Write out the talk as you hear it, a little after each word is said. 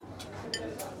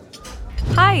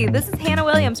Hi, this is Hannah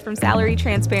Williams from Salary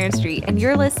Transparency, and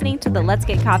you're listening to the Let's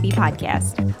Get Coffee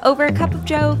podcast. Over a cup of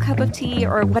joe, cup of tea,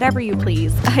 or whatever you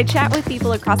please, I chat with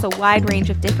people across a wide range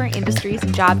of different industries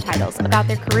and job titles about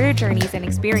their career journeys and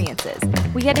experiences.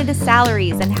 We get into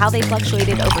salaries and how they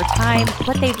fluctuated over time,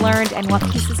 what they've learned, and what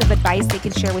pieces of advice they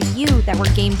can share with you that were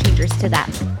game changers to them.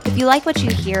 If you like what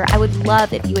you hear, I would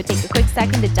love if you would take a quick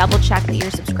second to double check that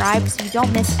you're subscribed so you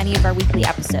don't miss any of our weekly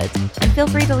episodes. And feel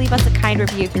free to leave us a kind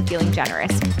review if you're feeling generous.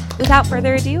 Without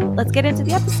further ado, let's get into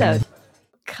the episode.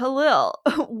 Kahlil,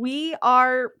 we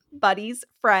are buddies,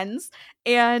 friends,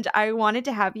 and I wanted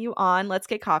to have you on Let's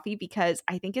Get Coffee because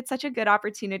I think it's such a good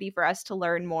opportunity for us to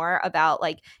learn more about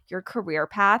like your career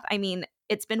path. I mean,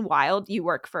 it's been wild. You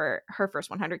work for Her First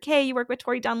 100K, you work with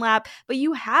Tori Dunlap, but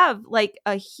you have like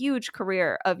a huge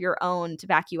career of your own to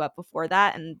back you up before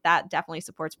that. And that definitely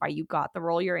supports why you got the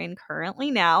role you're in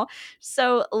currently now.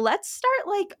 So let's start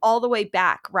like all the way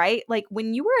back, right? Like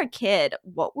when you were a kid,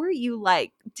 what were you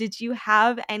like? Did you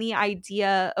have any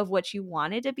idea of what you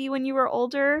wanted to be when you were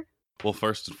older? Well,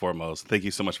 first and foremost, thank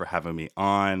you so much for having me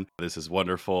on. This is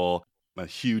wonderful. I'm a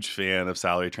huge fan of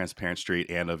Salary Transparent Street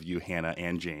and of you, Hannah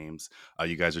and James.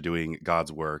 You guys are doing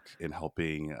God's work in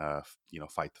helping,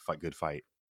 fight the good fight.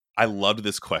 I loved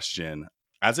this question.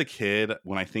 As a kid,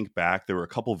 when I think back, there were a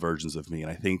couple versions of me,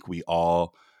 and I think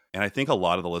I think a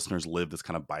lot of the listeners live this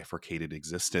kind of bifurcated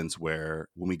existence where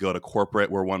when we go to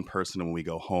corporate, we're one person, and when we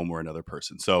go home, we're another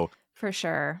person. So For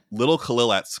sure. little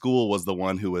Kahlil at school was the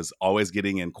one who was always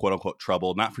getting in quote unquote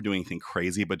trouble, not for doing anything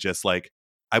crazy, but just like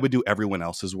I would do everyone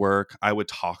else's work. I would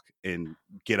talk and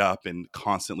get up and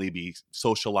constantly be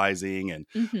socializing. And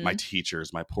my Mm-hmm.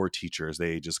 teachers, my poor teachers,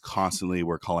 they just constantly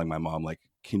were calling my mom, like,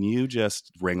 can you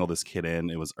just wrangle this kid in?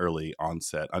 It was early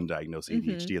onset, undiagnosed Mm-hmm.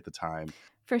 ADHD at the time.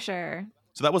 For sure.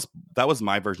 So that was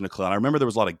my version of Kahlil. And I remember there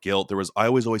was a lot of guilt. I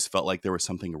always felt like there was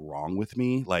something wrong with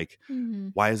me. Like, Mm-hmm.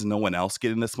 why is no one else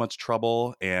getting this much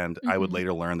trouble? And I would Mm-hmm.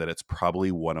 later learn that it's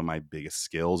probably one of my biggest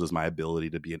skills is my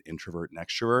ability to be an introvert and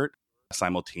extrovert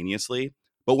simultaneously.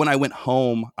 But when I went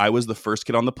home, I was the first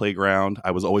kid on the playground.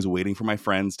 I was always waiting for my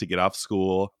friends to get off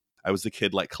school. I was the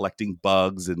kid like collecting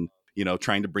bugs and,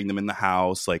 trying to bring them in the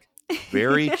house, like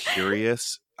very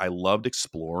curious. I loved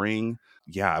exploring.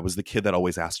 Yeah, I was the kid that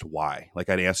always asked why. Like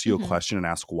I'd ask you a Mm-hmm. question and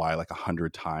ask why like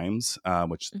 100 times,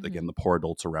 which Mm-hmm. again, the poor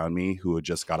adults around me who had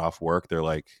just got off work, they're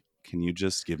like, can you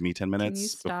just give me 10 Can you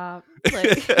minutes? stop?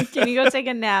 Like, can you go take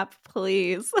a nap,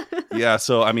 please? Yeah.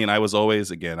 So, I mean, I was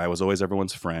always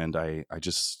everyone's friend. I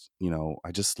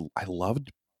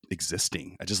loved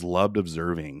existing. I just loved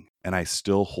observing. And I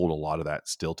still hold a lot of that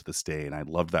still to this day. And I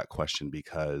loved that question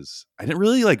because I didn't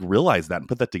really like realize that and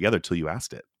put that together till you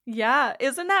asked it. Yeah,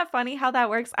 isn't that funny how that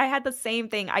works? I had the same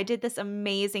thing. I did this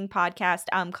amazing podcast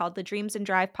called the Dreams and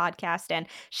Drive podcast, and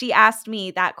she asked me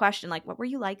that question like, what were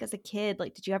you like as a kid?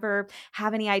 Like, did you ever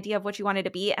have any idea of what you wanted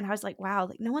to be? And I was like, wow,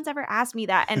 like no one's ever asked me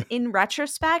that. And in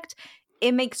retrospect,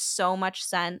 it makes so much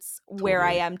sense where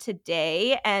I Totally. am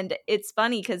today. And it's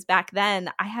funny because back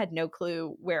then I had no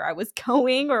clue where I was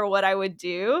going or what I would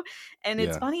do. And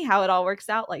it's Yeah. funny how it all works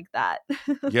out like that.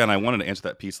 Yeah, and I wanted to answer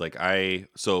that piece.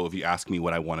 So if you ask me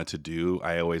what I wanted to do,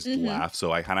 I always Hmm. laugh.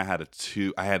 So I kind of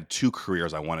I had two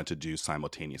careers I wanted to do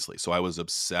simultaneously. So I was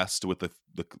obsessed with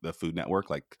the Food Network,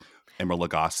 like Emeril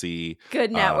Lagasse.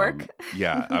 Good network.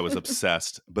 Yeah, I was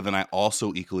obsessed. But then I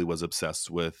also equally was obsessed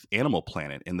with Animal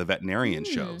Planet and the veterinarian Mm.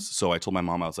 shows. So I told my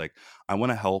mom, I was like, I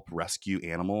want to help rescue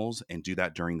animals and do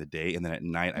that during the day, and then at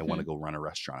night I want Mhm. to go run a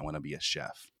restaurant. I want to be a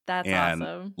chef. That's And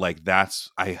awesome. like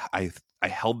that's I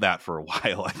held that for a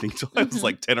while, I think, till I was Mhm.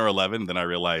 like 10 or 11. Then I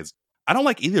realized I don't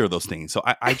like either of those things. So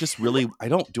I just really, I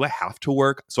don't, do I have to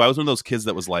work? So I was one of those kids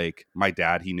that was like, my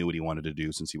dad, he knew what he wanted to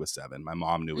do since he was 7. My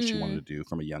mom knew what she wanted Mm. to do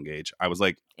from a young age. I was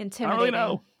like, I don't really Intimidating.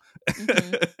 know.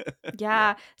 Mhm.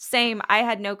 Yeah, same. I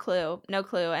had no clue,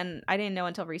 and I didn't know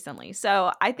until recently.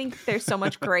 So I think there's so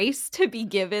much grace to be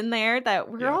given there that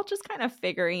we're Yeah. all just kind of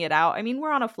figuring it out. I mean,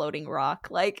 we're on a floating rock.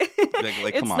 Like, Come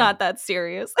it's on. not that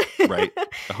serious. Right.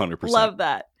 100%. Love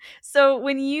that. So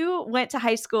when you went to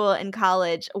high school and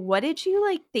college, what did you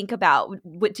like think about?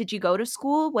 What did you go to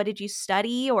school? What did you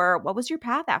study, or what was your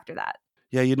path after that?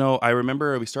 Yeah. I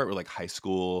remember we start with like high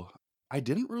school. I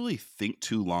didn't really think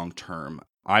too long term.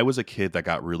 I was a kid that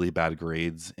got really bad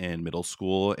grades in middle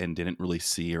school and didn't really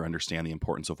see or understand the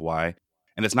importance of why.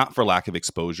 And it's not for lack of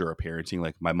exposure or parenting.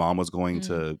 Like my mom was going Mm.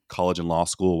 to college and law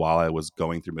school while I was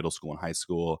going through middle school and high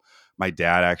school. My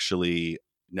dad actually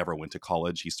never went to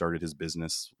college. He started his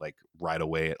business like right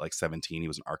away at like 17. He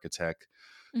was an architect.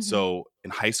 Mhm. So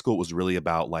in high school, it was really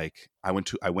about like I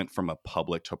went from a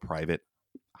public to a private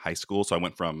high school. So I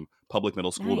went from public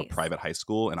middle school to Nice. private high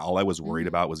school. And all I was worried Mm,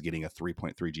 about was getting a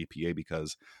 3.3 GPA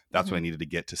because that's what I hmm. needed to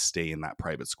get to stay in that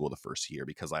private school the first year,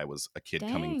 because I was a kid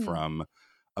coming Dang. from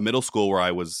a middle school where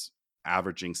I was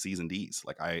averaging C's and D's.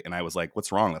 I was like,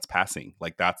 what's wrong? That's passing.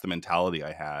 Like, that's the mentality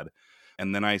I had.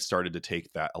 And then I started to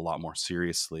take that a lot more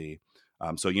seriously.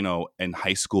 So, in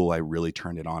high school, I really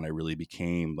turned it on. I really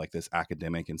became like this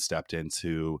academic and stepped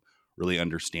into really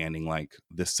understanding like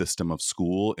this system of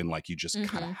school, and like you just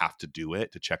kind of Hmm. have to do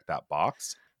it to check that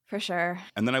box. For sure.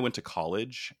 And then I went to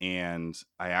college, and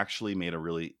I actually made a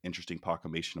really interesting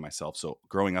proclamation to myself. So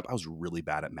growing up, I was really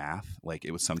bad at math. Like,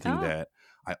 it was something Oh. that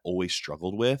I always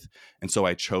struggled with. And so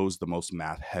I chose the most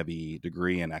math heavy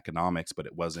degree in economics, but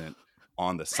it wasn't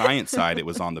on the science side, it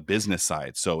was on the business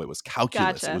side. So it was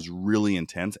calculus. It Gotcha. was really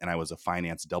intense. And I was a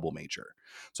finance double major.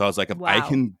 So I was like, if I Wow.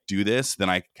 can do this, then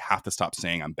I have to stop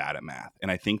saying I'm bad at math. And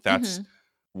I think that's Hmm.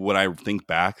 what I think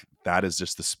back, that is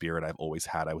just the spirit I've always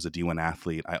had. I was a D1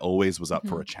 athlete. I always was up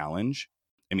for Hmm. a challenge.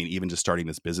 I mean, even just starting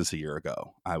this business a year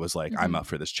ago, I was like, I'm Hmm. up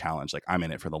for this challenge. Like, I'm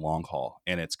in it for the long haul.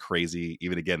 And it's crazy.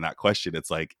 Even again, that question, it's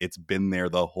like, it's been there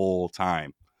the whole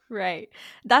time. Right.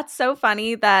 That's so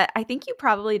funny that I think you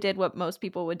probably did what most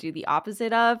people would do the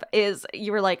opposite of, is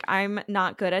you were like, I'm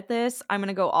not good at this. I'm going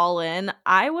to go all in.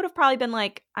 I would have probably been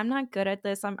like, I'm not good at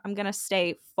this. I'm going to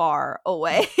stay far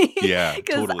away Yeah, because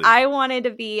totally. I wanted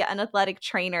to be an athletic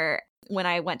trainer when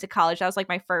I went to college. That was like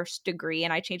my first degree,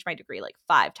 and I changed my degree like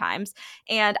 5 times,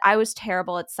 and I was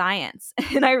terrible at science.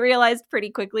 And I realized pretty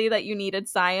quickly that you needed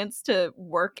science to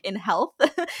work in health.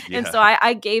 And Yeah. so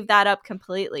I gave that up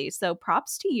completely. So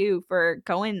props to you for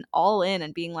going all in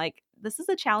and being like, this is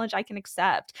a challenge I can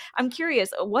accept. I'm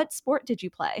curious, what sport did you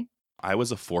play? I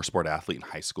was a 4 sport athlete in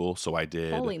high school. So I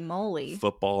did Holy moly.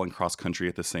 football and cross country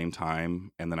at the same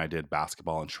time. And then I did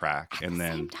basketball and track. At the And same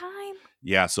then, time?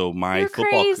 yeah, so my You're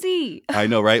football crazy. I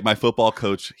know, right? My football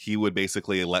coach, he would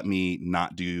basically let me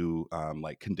not do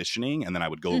like conditioning, and then I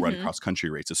would go run Hmm. cross country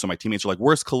races. So my teammates are like,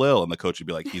 "Where's Kahlil?" And the coach would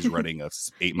be like, "He's running a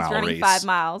 8 He's mile running five race.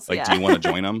 miles. Like, do Yeah. you want to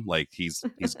join him? Like, he's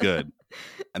good."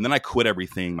 And then I quit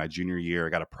everything my junior year. I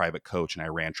got a private coach, and I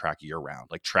ran track year round.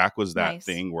 Like, track was that Nice.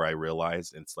 thing where I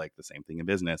realized, and it's like the same thing in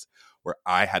business, where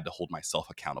I had to hold myself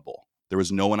accountable. There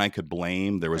was no one I could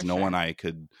blame. There For was no one sure. I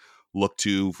could look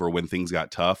to for when things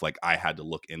got tough. Like, I had to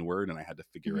look inward, and I had to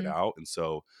figure it Hmm. out. And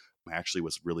so I actually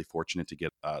was really fortunate to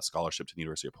get a scholarship to the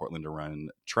University of Portland to run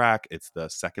track. It's the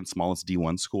second smallest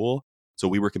D1 school. So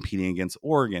we were competing against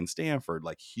Oregon, Stanford,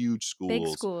 like huge Big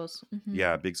schools. schools. Hmm.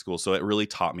 Yeah, big schools. So it really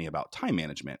taught me about time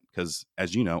management, because,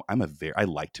 as you know, I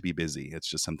like to be busy. It's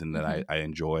just something that Hmm. I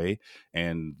enjoy.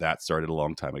 And that started a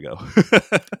long time ago.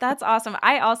 That's awesome.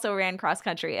 I also ran cross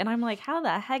country, and I'm like, how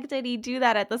the heck did he do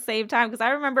that at the same time? Because I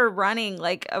remember running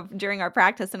like during our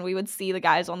practice, and we would see the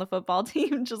guys on the football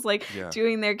team just like Yeah,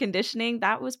 doing their conditioning.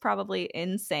 That was probably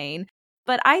insane.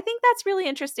 But I think that's really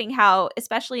interesting how,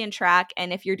 especially in track,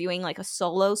 and if you're doing like a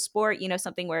solo sport,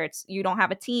 something where it's you don't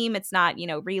have a team, it's not,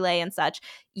 relay and such,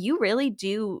 you really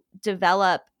do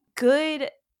develop good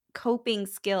coping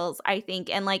skills, I think,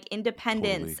 and like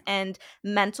independence totally. and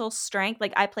mental strength.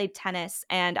 Like I played tennis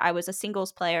and I was a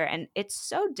singles player, and it's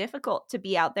so difficult to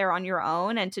be out there on your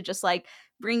own and to just like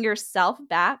bring yourself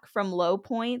back from low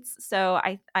points. So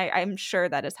I'm sure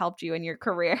that has helped you in your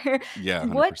career. Yeah,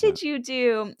 What 100%. did you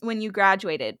do when you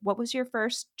graduated? What was your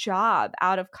first job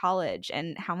out of college,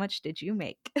 and how much did you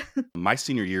make? My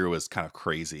senior year was kind of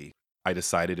crazy. I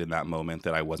decided in that moment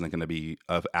that I wasn't going to be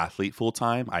an athlete full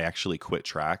time. I actually quit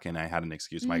track, and I had an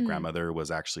excuse. My Mm, grandmother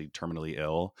was actually terminally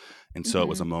ill. And so it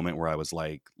was hmm. a moment where I was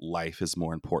like, life is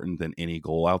more important than any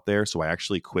goal out there. So I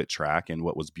actually quit track. And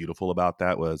what was beautiful about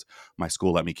that was my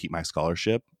school let me keep my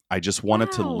scholarship. I just wanted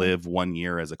to Wow. live 1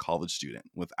 year as a college student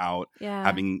without Yeah.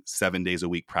 having 7 days a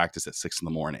week practice at 6 in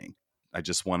the morning. I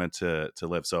just wanted to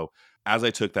live. So as I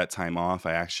took that time off,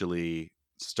 I actually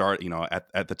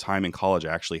at the time in college,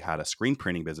 I actually had a screen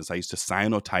printing business. I used to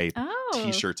cyanotype Oh,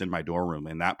 t-shirts in my dorm room,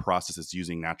 and that process is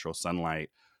using natural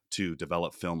sunlight to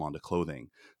develop film onto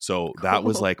clothing. So that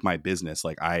was cool. like my business.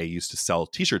 Like, I used to sell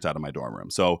t-shirts out of my dorm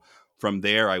room. So from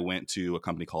there, I went to a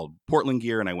company called Portland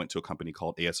Gear, and I went to a company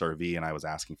called ASRV, and I was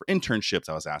asking for internships.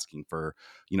 I was asking for,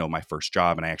 my first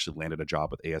job, and I actually landed a job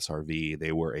with ASRV.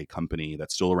 They were a company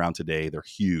that's still around today. They're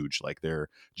huge. Like, they're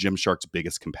Gymshark's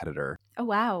biggest competitor, Oh,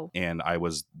 wow. and I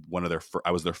was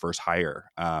I was their first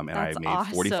hire, and I That's made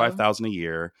awesome. 45,000 a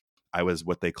year. I was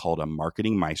what they called a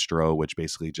marketing maestro, which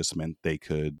basically just meant they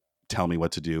could tell me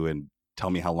what to do and tell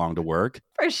me how long to work.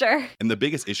 For sure. And the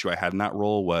biggest issue I had in that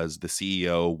role was the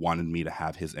CEO wanted me to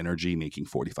have his energy making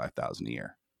 45,000 a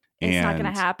year. It's not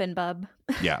going to And happen, bub.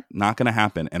 yeah, not going to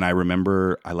happen. And I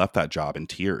remember I left that job in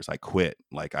tears. I quit.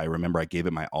 Like, I remember I gave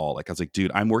it my all. Like, I was like,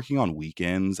 dude, I'm working on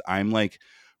weekends. I'm like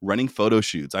running photo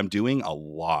shoots. I'm doing a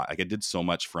lot. Like, I did so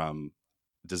much from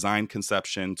design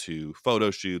conception to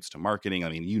photo shoots to marketing. I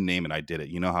mean, you name it, I did it.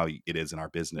 You know how it is in our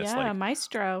business. Yeah,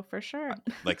 maestro for sure.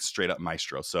 Like straight up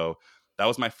maestro. So that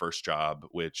was my first job,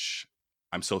 which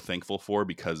I'm so thankful for,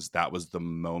 because that was the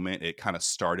moment it kind of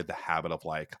started the habit of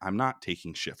like, I'm not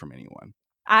taking shit from anyone.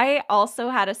 I also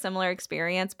had a similar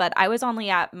experience, but I was only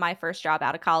at my first job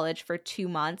out of college for 2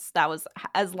 months. That was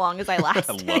as long as I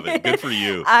I love it. Good lasted. for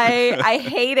you. I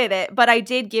hated it, but I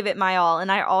did give it my all,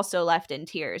 and I also left in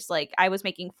tears. Like, I was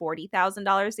making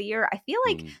 $40,000 a year. I feel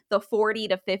like Mm, the 40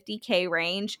 to 50K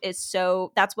range is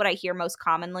that's what I hear most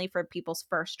commonly for people's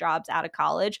first jobs out of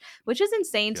college, which is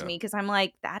insane to yeah, me because I'm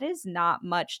like, that is not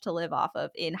much to live off of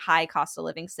in high cost of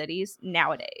living cities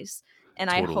nowadays. And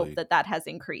I hope totally. that that has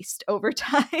increased over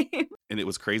time. And it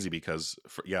was crazy because,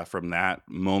 from that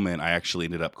moment, I actually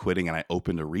ended up quitting and I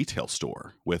opened a retail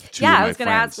store with two Yeah, of I my was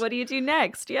gonna ask, friends. what do you do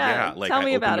next? Yeah, Yeah, like tell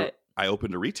me about it. I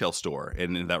opened a retail store,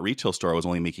 and in that retail store, I was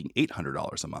only making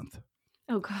 $800 a month.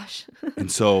 Oh gosh.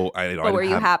 And so I But were didn't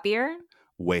you have happier?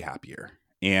 way happier.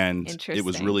 And it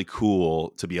was Interesting. really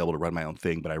cool to be able to run my own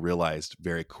thing. But I realized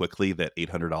very quickly that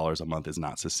 $800 a month is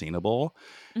not sustainable.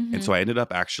 And so Mhm. I ended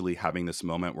up actually having this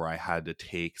moment where I had to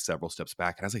take several steps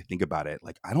back. And as I think about it,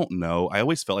 like, I don't know. I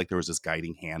always felt like there was this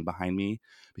guiding hand behind me,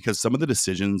 because some of the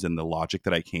decisions and the logic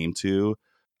that I came to,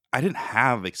 I didn't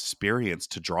have experience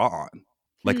to draw on.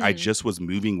 Like, I Hmm. just was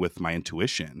moving with my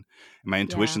intuition. And my Yeah.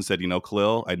 intuition said,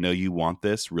 Kahlil, I know you want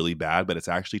this really bad, but it's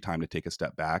actually time to take a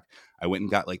step back. I went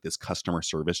and got like this customer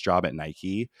service job at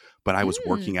Nike, but I was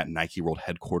working Mm. at Nike World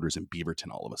headquarters in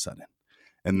Beaverton all of a sudden.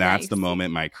 And that's the Nice.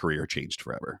 moment my career changed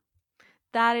forever.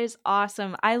 That is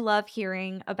awesome. I love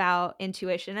hearing about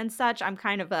intuition and such. I'm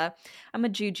a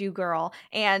juju girl,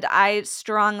 and I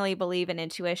strongly believe in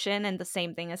intuition, and the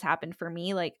same thing has happened for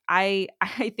me. Like, I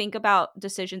I think about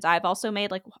decisions I've also made,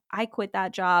 like I quit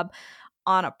that job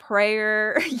on a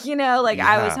prayer, like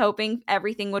I was Yeah. hoping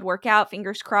everything would work out,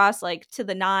 fingers crossed, like to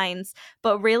the nines.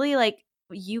 But really, like,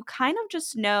 you kind of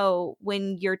just know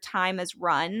when your time is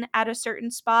run at a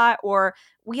certain spot, or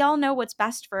we all know what's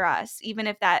best for us, even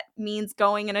if that means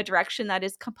going in a direction that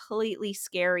is completely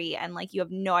scary and like you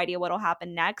have no idea what'll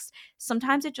happen next.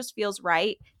 Sometimes it just feels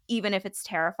right, even if it's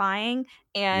terrifying.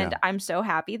 And Yeah. I'm so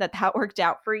happy that that worked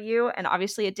out for you. And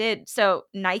obviously it did. So,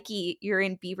 Nike, you're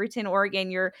in Beaverton,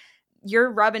 Oregon. You're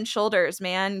rubbing shoulders,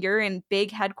 man. You're in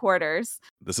big headquarters.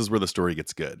 This is where the story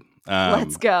gets good.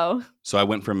 Let's go. So I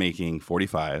went from making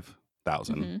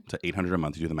 45,000 Mhm. to 800 a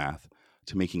month, you do the math,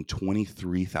 to making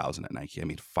 23,000 at Nike. I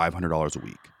made $500 a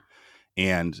week.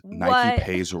 And Nike What?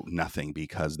 pays nothing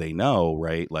because they know,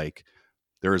 right? Like,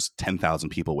 there's 10,000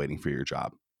 people waiting for your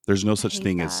job. There's no I such hate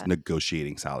thing as that.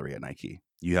 negotiating salary at Nike.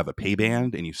 You have a pay Mhm.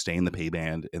 band and you stay in the pay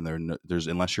band, and there's,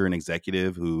 unless you're an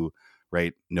executive who,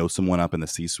 right, knows someone up in the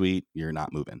C-suite, you're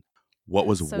not moving.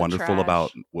 That's so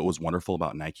trash. What was wonderful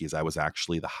about Nike is I was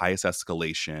actually the highest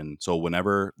escalation. So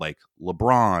whenever like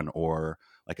LeBron or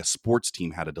like a sports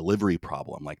team had a delivery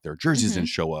problem, like their jerseys didn't Mhm.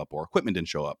 show up or equipment didn't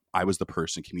show up, I was the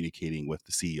person communicating with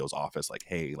the CEO's office, like,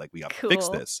 hey, like, we got to fix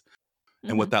Cool. this.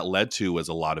 And what Mhm. that led to was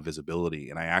a lot of visibility.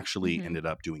 And I actually Mhm. ended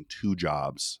up doing two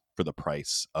jobs for the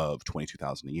price of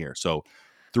 22,000 a year. So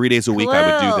 3 days a week I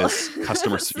would do Khalil. this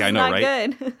customer. This Yeah, I is know, not right?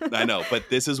 good. I know, but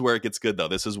this is where it gets good though.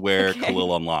 This is where Okay.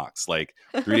 Kahlil unlocks. Like,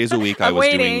 3 days a week I I'm was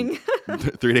doing waiting.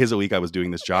 3 days a week I was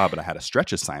doing this job, and I had a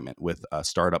stretch assignment with a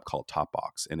startup called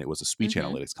Topbox, and it was a speech Mhm.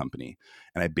 analytics company.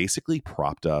 And I basically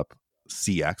propped up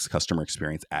CX, customer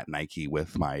experience, at Nike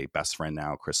with my best friend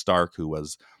now, Chris Stark, who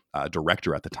was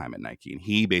director at the time at Nike. And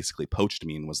he basically poached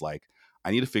me and was like,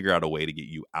 I need to figure out a way to get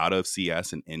you out of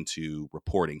CS and into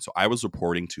reporting. So I was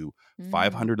reporting to Mm.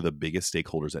 500 of the biggest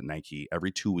stakeholders at Nike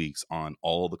every 2 weeks on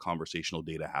all the conversational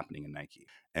data happening in Nike.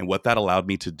 And what that allowed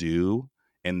me to do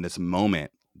in this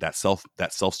moment, that self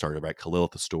started, right? Kahlil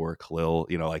at the store, Kahlil,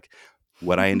 like,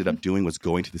 what I ended up doing was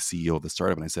going to the CEO of the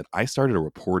startup and I said, I started a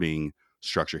reporting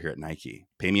structure here at Nike.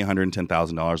 Pay me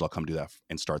 $110,000. I'll come do that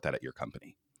and start that at your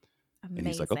company. And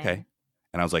he's like, okay. Amazing.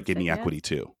 And I was like, He give said me yes. equity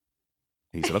too.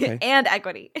 And he said, okay. And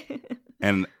equity.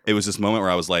 And it was this moment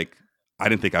where I was like, I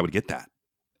didn't think I would get that.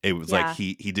 It was like Yeah.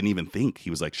 he didn't even think. He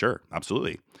was like, sure,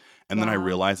 absolutely. And then I Wow.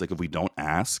 realized, like, if we don't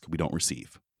ask, we don't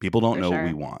receive. People don't For know what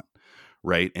we sure. want,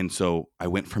 right? And so I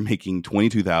went from making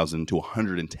 22,000 to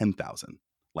 110,000,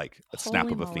 like a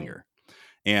snap Holy of a moly. finger.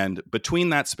 And between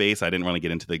that space, I didn't really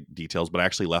get into the details, but I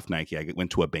actually left Nike. I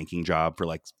went to a banking job for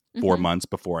like 4 Mhm. months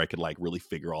before I could like really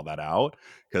figure all that out,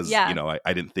 because Yeah.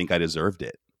 I didn't think I deserved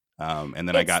it. And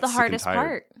then I It's got the sick and hardest tired.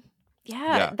 part.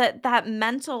 Yeah, Yeah. that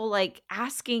mental, like,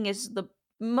 asking is the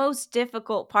most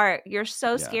difficult part. You're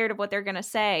so Yeah. scared of what they're gonna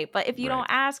say, but if you Right. don't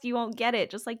ask, you won't get it,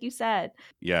 just like you said.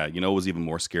 Yeah, you know what was even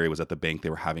more scary was at the bank, they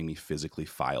were having me physically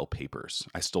file papers.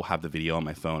 I still have the video on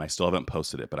my phone. I still haven't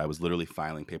posted it, but I was literally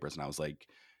filing papers and I was like,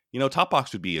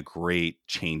 Topbox would be a great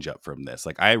change up from this.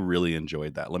 Like, I really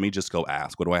enjoyed that. Let me just go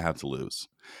ask. What do I have to lose?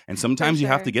 And For sometimes you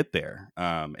have to sure. get there.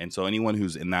 And so anyone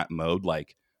who's in that mode,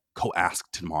 like, go ask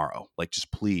tomorrow. Like,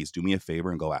 just please do me a favor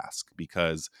and go ask,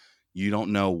 because you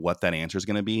don't know what that answer is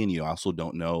going to be. And you also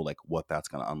don't know like what that's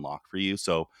going to unlock for you.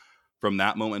 So from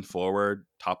that moment forward,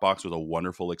 Topbox was a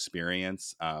wonderful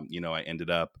experience.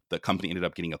 The company ended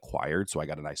up getting acquired, so I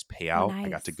got a nice Oh, payout. I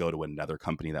got to nice. go to another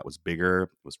company that was bigger. It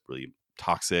was really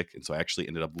toxic, and so I actually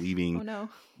ended up Oh, leaving no.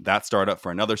 that startup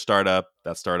for another startup.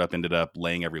 That startup ended up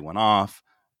laying everyone off,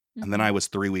 and then Mhm. I was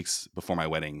 3 weeks before my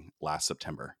wedding last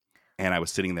September, and I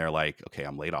was sitting there like, okay,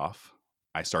 I'm laid off.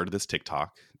 I started this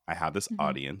TikTok. I have this Mhm.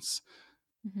 audience,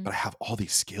 Mhm. but I have all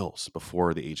these skills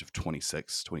before the age of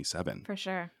 26, 27. For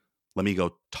sure. Let me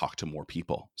go talk to more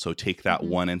people. So take that Mhm.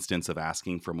 one instance of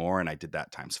asking for more, and I did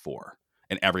that times 4.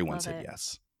 And everyone Love said it.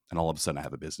 yes. And all of a sudden I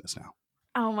have a business now.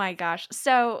 Oh my gosh.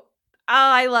 So,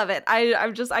 I love it. I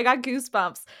got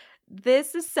goosebumps.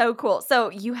 This is so cool. So,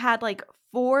 you had like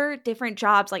 4 different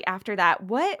jobs like after that.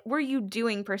 What were you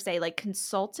doing per se? Like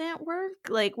consultant work?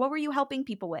 Like what were you helping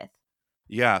people with?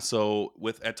 Yeah, so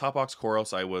with at Topbox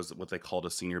Koros, I was what they called a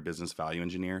senior business value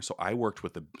engineer. So I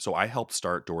helped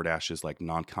start DoorDash's like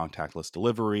non-contactless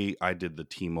delivery. I did the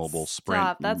T-Mobile Sprint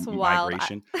Stop. That's wild.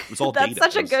 migration. It was all That's data.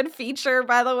 such It a was good feature,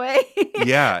 by the way.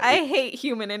 yeah, I hate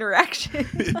human interaction.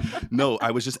 no,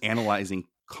 I was just analyzing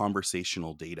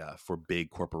conversational data for big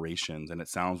corporations, and it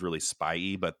sounds really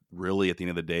spy-y, but really at the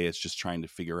end of the day, it's just trying to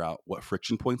figure out what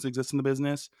friction points exist in the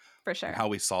business For and sure. how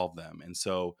we solve them. And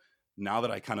so now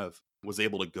that I kind of was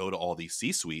able to go to all these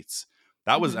C-suites,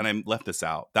 that was, Mhm. and I left this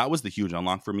out, that was the huge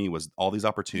unlock for me, was all these Mm.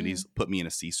 opportunities put me in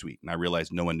a C-suite, and I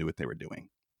realized no one knew what they were doing.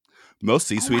 Most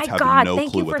Oh C-suites my have god, no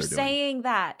thank clue you what for they're doing. saying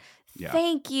that. Yeah.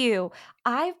 Thank you.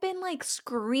 I've been, like,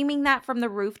 screaming that from the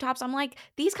rooftops. I'm like,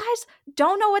 "These guys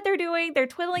don't know what they're doing. They're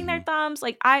twiddling their Hmm. thumbs."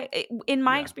 Like, in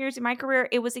my Yeah. experience in my career,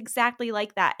 it was exactly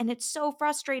like that, and it's so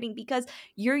frustrating because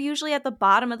you're usually at the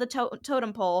bottom of the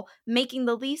totem pole, making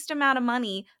the least amount of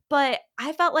money, but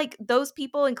I felt like those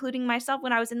people, including myself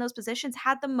when I was in those positions,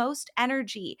 had the most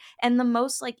energy and the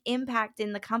most, like, impact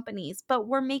in the companies, but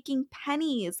we're making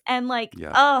pennies, and, like,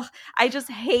 Yeah. ugh, I just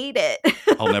hate it.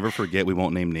 I'll never forget, we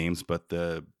won't name names, but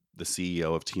the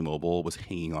CEO of T-Mobile was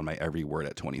hanging on my every word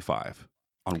at 25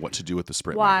 on what to do with the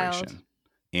Sprint Wild. migration.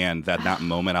 And that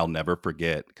moment I'll never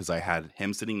forget, because I had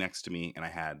him sitting next to me and I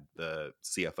had the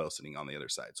CFO sitting on the other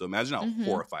side. So imagine how Mhm.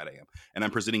 horrified I am. And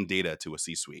I'm presenting data to a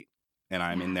C-suite. And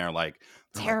I'm in Yeah. there like,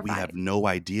 they're like, we have Terrified. no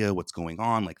idea what's going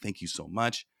on. Like, thank you so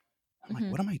much. I'm like, Mhm.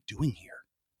 what am I doing here?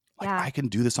 Like, Yeah. I can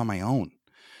do this on my own.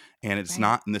 And it's Right.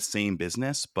 not in the same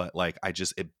business, but like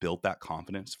it built that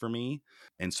confidence for me.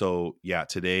 And so yeah,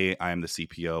 today I am the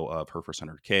CPO of her first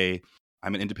 100K.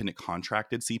 I'm an independent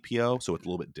contracted CPO, so it's a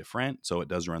little bit different, so it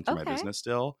does run through my Okay. business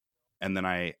still. And then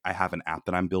I have an app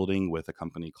that I'm building with a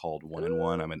company called One and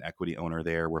One. Ooh. I'm an equity owner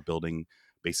there. We're building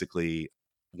basically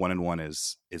One and One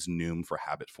is Noom for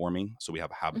habit forming, so we have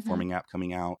a habit Mhm. forming app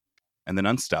coming out. And then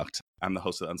Unstucked, I'm the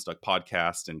host of the Unstuck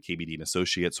podcast and KBD and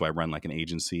Associates. So I run like an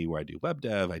agency where I do web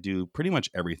dev. I do pretty much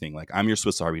everything. Like, I'm your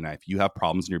Swiss Army knife. You have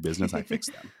problems in your business, I fix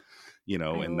them. I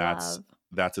And that's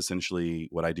love. essentially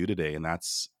what I do today. And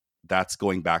that's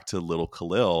going back to little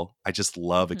Kahlil. I just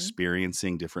love Mhm.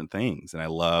 experiencing different things. And I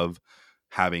love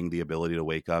having the ability to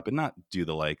wake up and not do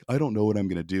the like, I don't know what I'm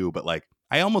going to do, but like,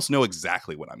 I almost know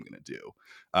exactly what I'm going to do,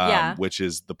 Yeah. which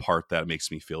is the part that makes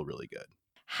me feel really good.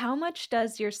 How much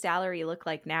does your salary look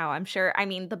like now? I'm sure, I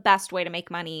mean, the best way to make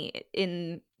money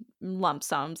in lump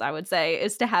sums, I would say,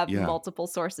 is to have Yeah. multiple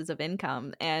sources of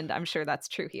income, and I'm sure that's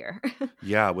true here.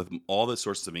 Yeah, with all the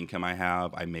sources of income I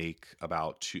have, I make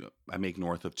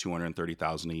north of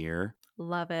 230,000 a year,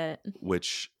 Love it.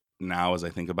 which now as I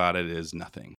think about it is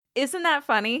nothing. Isn't that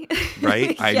funny?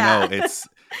 Right? I know Yeah. I get it's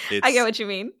what you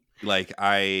mean. like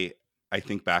I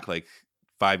think back like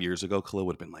 5 years ago, Khalil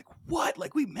would have been like, "What?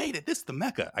 Like, we made it. This is the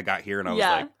Mecca." I got here and I was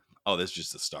like, Yeah. "Oh, this is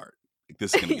just the start. Like,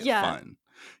 this is going to get Yeah. fun."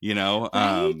 You know?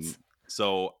 Right?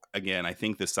 So again, I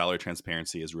think this salary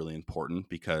transparency is really important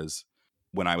because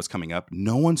when I was coming up,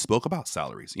 no one spoke about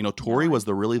salaries. No Tori was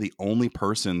one. the really only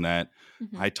person that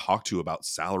Mhm. I talked to about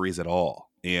salaries at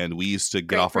all. And we used to get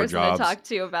Great off our person to jobs, talk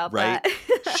to about right?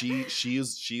 that. She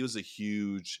was a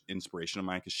huge inspiration of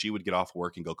mine because she would get off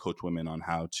work and go coach women on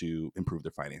how to improve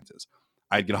their finances.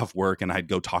 I'd get off work and I'd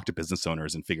go talk to business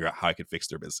owners and figure out how I could fix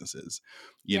their businesses,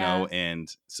 Yeah. and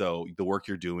so the work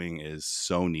you're doing is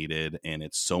so needed and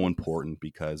it's so Thanks. important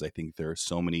because I think there are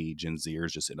so many Gen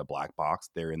Zers just in a black box.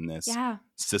 They're in this Yeah.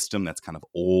 system that's kind of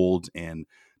old and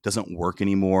doesn't work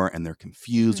anymore, and they're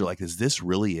confused. They're like, is this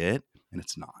really it? And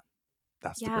it's not.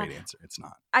 That's the Yeah. great answer. It's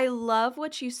not. I love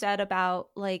what you said about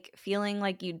like feeling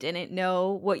like you didn't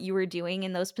know what you were doing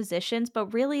in those positions,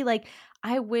 but really like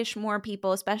I wish more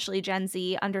people, especially Gen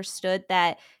Z, understood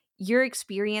that your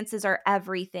experiences are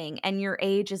everything and your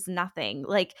age is nothing.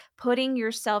 Like putting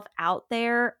yourself out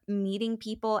there, meeting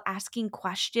people, asking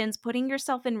questions, putting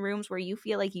yourself in rooms where you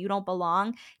feel like you don't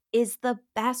belong is the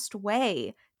best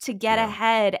way to get Yeah.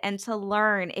 ahead and to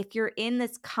learn. If you're in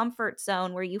this comfort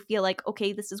zone where you feel like,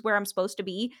 okay, this is where I'm supposed to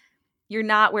be, you're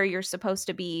not where you're supposed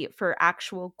to be for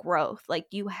actual growth. Like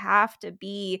you have to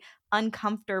be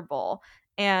uncomfortable.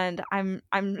 And I'm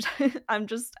I'm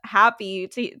just happy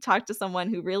to talk to someone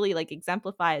who really like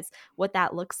exemplifies what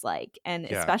that looks like. And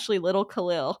Yeah. especially little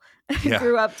Kahlil Yeah.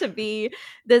 grew up to be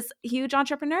this huge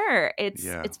entrepreneur.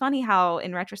 Yeah. It's funny how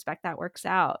in retrospect that works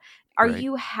out. Are Right.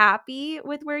 you happy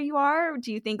with where you are?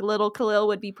 Do you think little Kahlil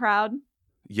would be proud?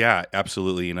 Yeah,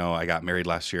 absolutely. I got married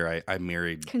last year. I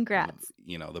married, Congrats.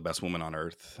 the best woman on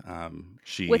earth. With an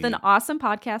She, awesome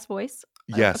podcast voice,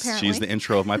 yes, she's the apparently.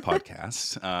 intro of my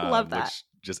podcast, Love that. which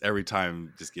just every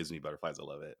time just gives me butterflies. I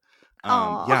love it.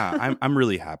 Yeah, Oh. I'm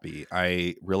really happy.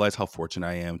 I realize how fortunate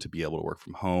I am to be able to work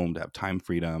from home, to have time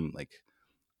freedom. Like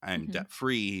I'm Mhm. debt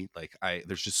free. Like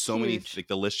there's just so many. Huge. Like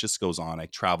the list just goes on. I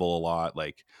travel a lot.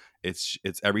 Like it's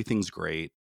everything's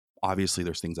great. Obviously,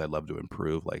 there's things I'd love to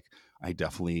improve. Like I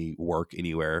definitely work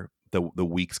anywhere. The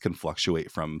weeks can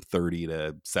fluctuate from 30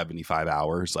 to 75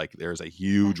 hours. Like there's a I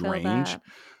huge feel range. that.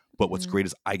 But what's Mhm. great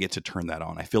is I get to turn that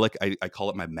on. I feel like I call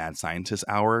it my mad scientist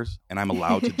hours, and I'm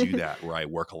allowed to do that where I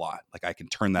work a lot. Like I can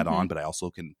turn that on, Mhm. but I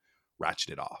also can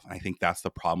ratchet it off. And I think that's the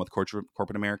problem with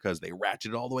corporate America is they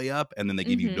ratchet it all the way up, and then they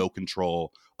give you Mhm. no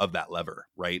control of that lever,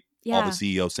 right? All the Yeah.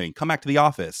 CEOs saying, come back to the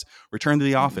office, return to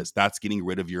the Mhm. office. That's getting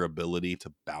rid of your ability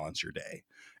to balance your day.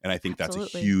 And I think that's a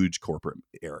Absolutely. huge corporate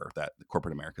error that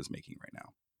corporate America is making right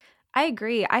now. I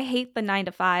agree. I hate the 9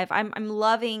 to 5. I'm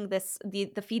loving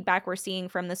the feedback we're seeing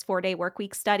from this 4-day work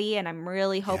week study, and I'm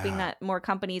really hoping Yeah. that more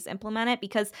companies implement it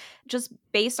because just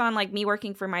based on like me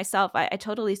working for myself, I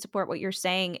totally support what you're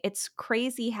saying. It's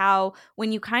crazy how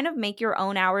when you kind of make your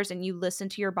own hours and you listen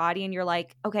to your body and you're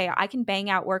like, okay, I can bang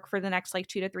out work for the next like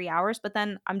 2 to 3 hours, but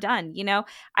then I'm done, you know?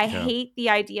 I Yeah. hate the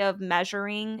idea of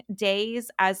measuring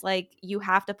days as like you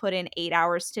have to put in 8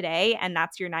 hours today and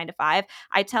that's your 9 to 5.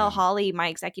 I tell Yeah. Holly, my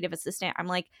executive assistant, I'm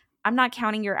like, I'm not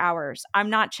counting your hours. I'm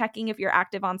not checking if you're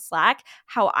active on Slack.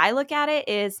 How I look at it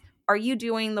is, are you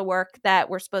doing the work that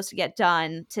we're supposed to get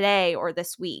done today or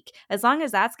this week? As long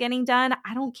as that's getting done,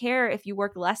 I don't care if you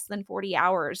work less than 40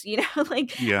 hours, you know,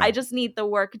 like I Yeah. just need the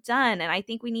work done. And I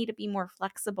think we need to be more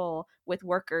flexible with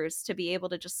workers to be able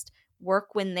to just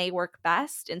work when they work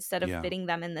best instead of Yeah. fitting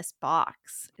them in this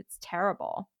box. It's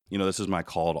terrible. This is my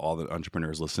call to all the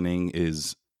entrepreneurs listening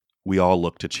is we all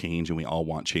look to change and we all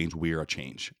want change. We are a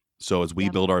change. So as we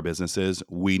Yep. build our businesses,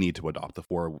 we need to adopt the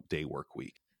 4-day work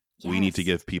week. We need to Yes.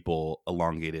 give people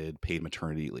elongated paid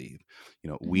maternity leave.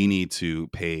 We Hmm. need to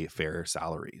pay fair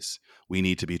salaries. We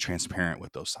need to be transparent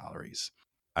with those salaries.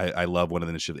 I love one of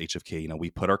the initiatives of HFK. We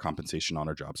put our compensation on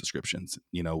our job descriptions.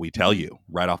 We tell Hmm. you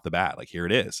right off the bat, like, here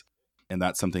it is. And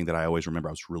that's something that I always remember.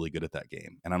 I was really good at that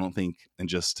game. And I don't think, and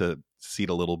just to seed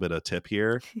a little bit of tip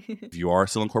here, if you are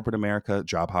still in corporate America,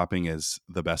 job hopping is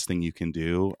the best thing you can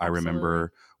do. I Absolutely.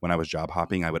 remember when I was job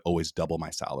hopping, I would always double my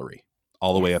salary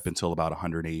all the way up Yes. until about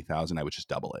 180,000. I would just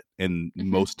double it. And Hmm.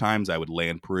 most times I would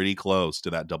land pretty close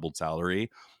to that doubled salary.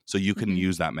 So you can Hmm.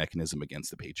 use that mechanism against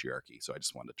the patriarchy. So I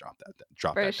just wanted to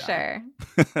drop For that down.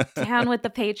 sure. Down with the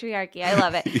patriarchy. I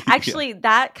love it. Actually,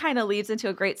 that kind of leads into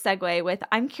a great segue with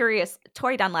I'm curious,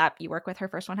 Tori Dunlap, you work with her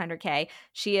first 100K.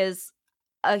 She is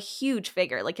a huge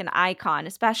figure, like an icon,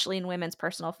 especially in women's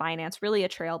personal finance, really a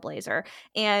trailblazer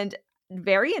and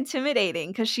very intimidating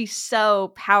because she's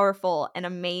so powerful and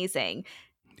amazing.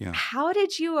 Yeah. How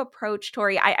did you approach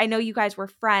Tori? I know you guys were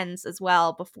friends as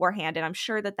well beforehand, and I'm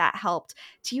sure that that helped.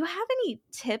 Do you have any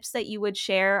tips that you would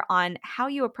share on how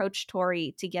you approached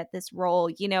Tori to get this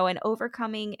role, and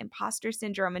overcoming imposter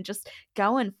syndrome and just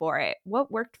going for it?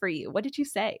 What worked for you? What did you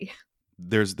say?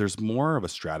 There's more of a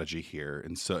strategy here.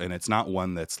 And it's not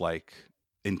one that's like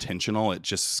intentional. It's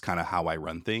just kind of how I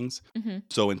run things. Hmm.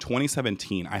 So in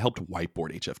 2017, I helped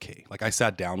whiteboard HFK. Like I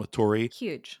sat down with Tori.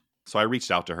 Huge. So I reached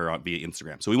out to her via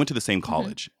Instagram. So we went to the same Hmm.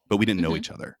 college, but we didn't know Hmm.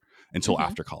 each other until Hmm.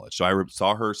 after college. So I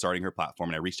saw her starting her platform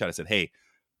and I reached out. I said, hey,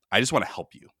 I just want to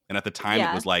help you. And at the time, it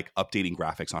Yeah. was like updating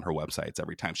graphics on her websites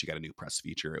every time she got a new press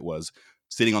feature. It was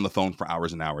sitting on the phone for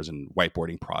hours and hours and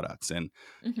whiteboarding products. And,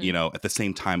 Hmm. at the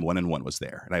same time, 1-on-1 was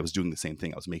there. And I was doing the same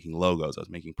thing. I was making logos, I was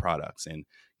making products. And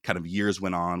kind of years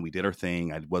went on. We did our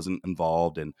thing. I wasn't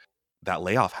involved. And that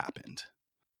layoff happened.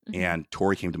 Hmm. And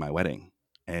Tori came to my wedding.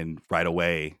 And right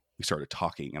away, we started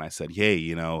talking. And I said,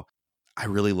 hey, I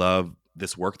really love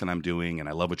this work that I'm doing, and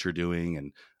I love what you're doing.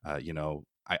 And,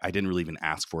 I didn't really even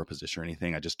ask for a position or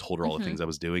anything. I just told her all the Hmm. things I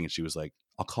was doing. And she was like,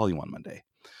 I'll call you on Monday.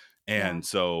 Yeah. And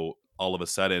so all of a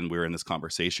sudden we were in this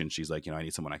conversation. She's like, I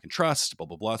need someone I can trust, blah,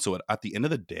 blah, blah. So at the end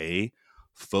of the day,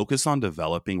 focus on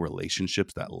developing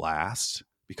relationships that last,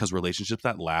 because relationships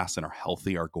that last and are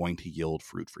healthy are going to yield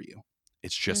fruit for you.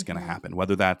 It's just going to Hmm. happen.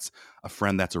 Whether that's a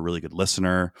friend that's a really good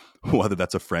listener, whether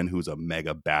that's a friend who's a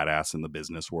mega badass in the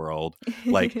business world,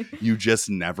 like you just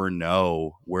never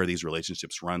know where these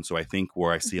relationships run. So I think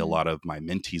where I see a Hmm. lot of my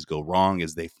mentees go wrong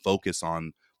is they focus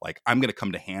on, like, I'm going to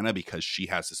come to Hannah because she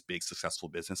has this big successful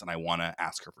business and I want to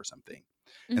ask her for something,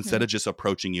 instead Hmm. of just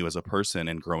approaching you as a person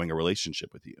and growing a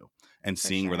relationship with you and For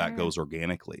seeing where that sure. goes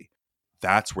organically.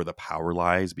 That's where the power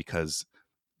lies, because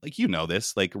like,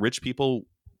 this, like, rich people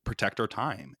protect our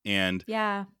time, and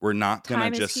Yeah. we're not going to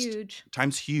Time is just, huge.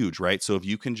 time's huge, right? So if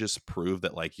you can just prove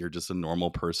that like you're just a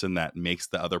normal person that makes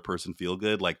the other person feel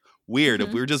good, like, weird, if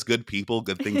Hmm. we're just good people,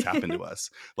 good things happen to us.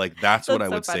 Like, that's what I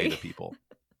That's so would say funny. to people.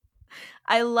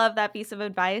 I love that piece of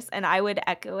advice and I would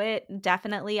echo it.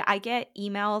 Definitely. I get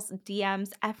emails,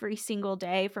 DMs every single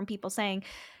day from people saying,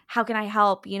 "How can I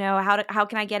help? How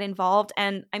can I get involved?"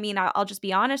 And I mean, I'll just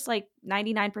be honest, like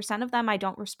 99% of them I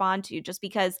don't respond to, just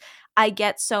because I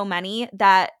get so many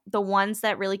that the ones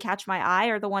that really catch my eye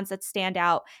are the ones that stand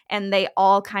out, and they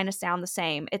all kind of sound the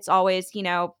same. It's always,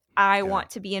 I Yeah. want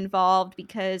to be involved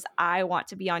because I want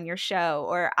to be on your show,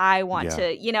 or I want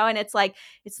Yeah. to, and it's like,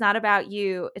 it's not about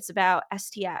you, it's about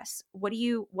STS. What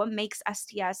makes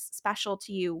STS special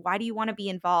to you? Why do you want to be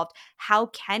involved? How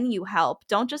can you help?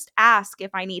 Don't just ask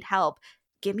if I need help.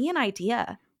 Give me an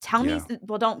idea. Tell me, Yeah.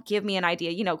 well, don't give me an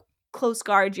idea, close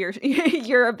guard your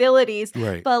your abilities,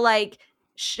 Right. but like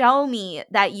show me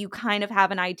that you kind of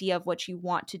have an idea of what you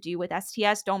want to do with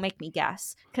STS. Don't make me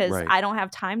guess, cuz Right. I don't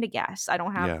have time to guess. Yeah. I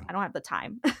don't have the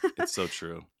time. It's so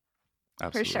true. For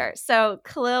Absolutely. sure. So,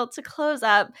 Kahlil, to close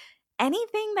up,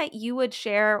 anything that you would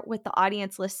share with the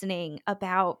audience listening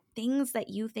about things that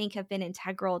you think have been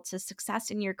integral to success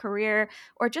in your career,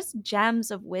 or just gems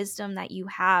of wisdom that you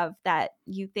have that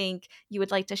you think you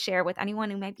would like to share with anyone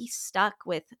who might be stuck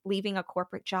with leaving a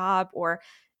corporate job or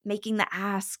making the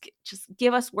ask? Just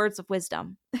give us words of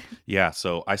wisdom. Yeah,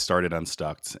 so I started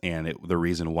Unstuck, and the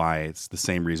reason why, it's the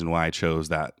same reason why I chose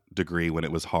that degree when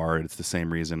it was hard. It's the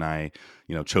same reason I,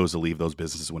 chose to leave those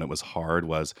businesses when it was hard.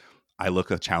 Was I look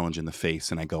a challenge in the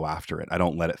face and I go after it. I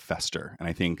don't let it fester. And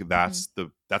I think Mhm.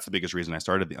 that's the biggest reason I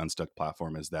started the Unstuck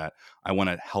platform, is that I want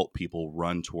to help people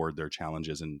run toward their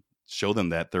challenges and show them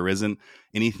that there isn't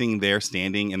anything there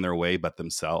standing in their way but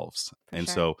themselves. For And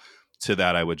sure. so to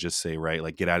that, I would just say, right,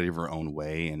 like, get out of your own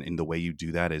way. And the way you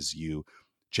do that is you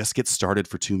just get started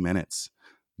for 2 minutes.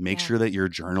 Make Yeah. sure that you're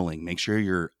journaling. Make sure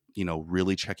you're,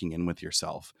 really checking in with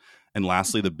yourself. And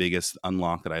lastly, the Mhm. biggest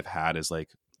unlock that I've had is, like,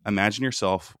 imagine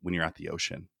yourself when you're at the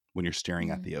ocean, when you're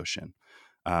staring at Mhm. the ocean.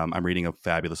 I'm reading a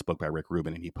fabulous book by Rick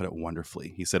Rubin, and he put it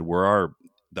wonderfully. He said,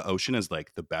 the ocean is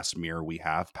like the best mirror we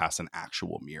have past an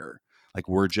actual mirror. Like,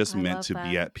 we're just I meant love to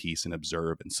be that. at peace and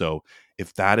observe. And so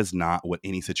if that is not what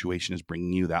any situation is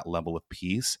bringing you, that level of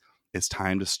peace, it's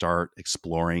time to start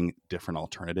exploring different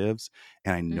alternatives.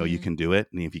 And I know you Mm. can do it.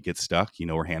 And if you get stuck, you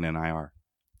know where Hannah and I are.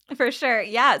 For sure.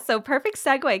 Yeah. So perfect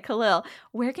segue, Kahlil.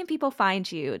 Where can people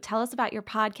find you? Tell us about your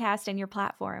podcast and your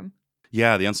platform.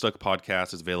 Yeah, the Unstuck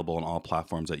podcast is available on all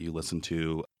platforms that you listen to.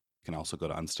 You can also go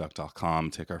to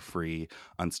unstuck.com, take our free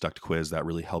Unstuck quiz that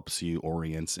really helps you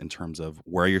orient in terms of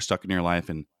where you're stuck in your life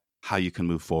and how you can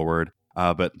move forward.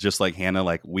 But just like Hannah,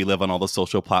 like, we live on all the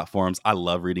social platforms. I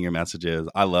love reading your messages.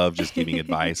 I love just giving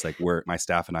advice. Like, my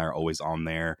staff and I are always on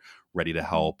there, ready to Mhm.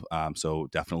 help. So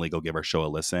definitely go give our show a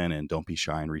listen, and don't be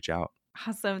shy and reach out.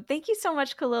 Awesome. Thank you so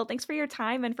much, Kahlil. Thanks for your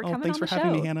time and for Oh, coming thanks on for the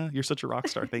having me, show. Hannah. You're such a rock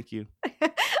star. Thank you.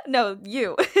 No,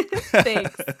 you.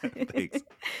 Thanks. Thanks.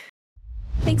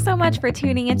 Thanks so much for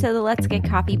tuning into the Let's Get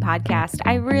Coffee podcast.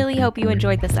 I really hope you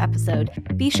enjoyed this episode.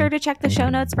 Be sure to check the show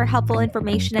notes for helpful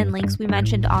information and links we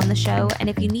mentioned on the show. And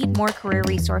if you need more career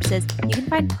resources, you can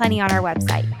find plenty on our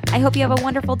website. I hope you have a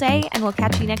wonderful day, and we'll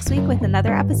catch you next week with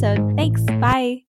another episode. Thanks. Bye.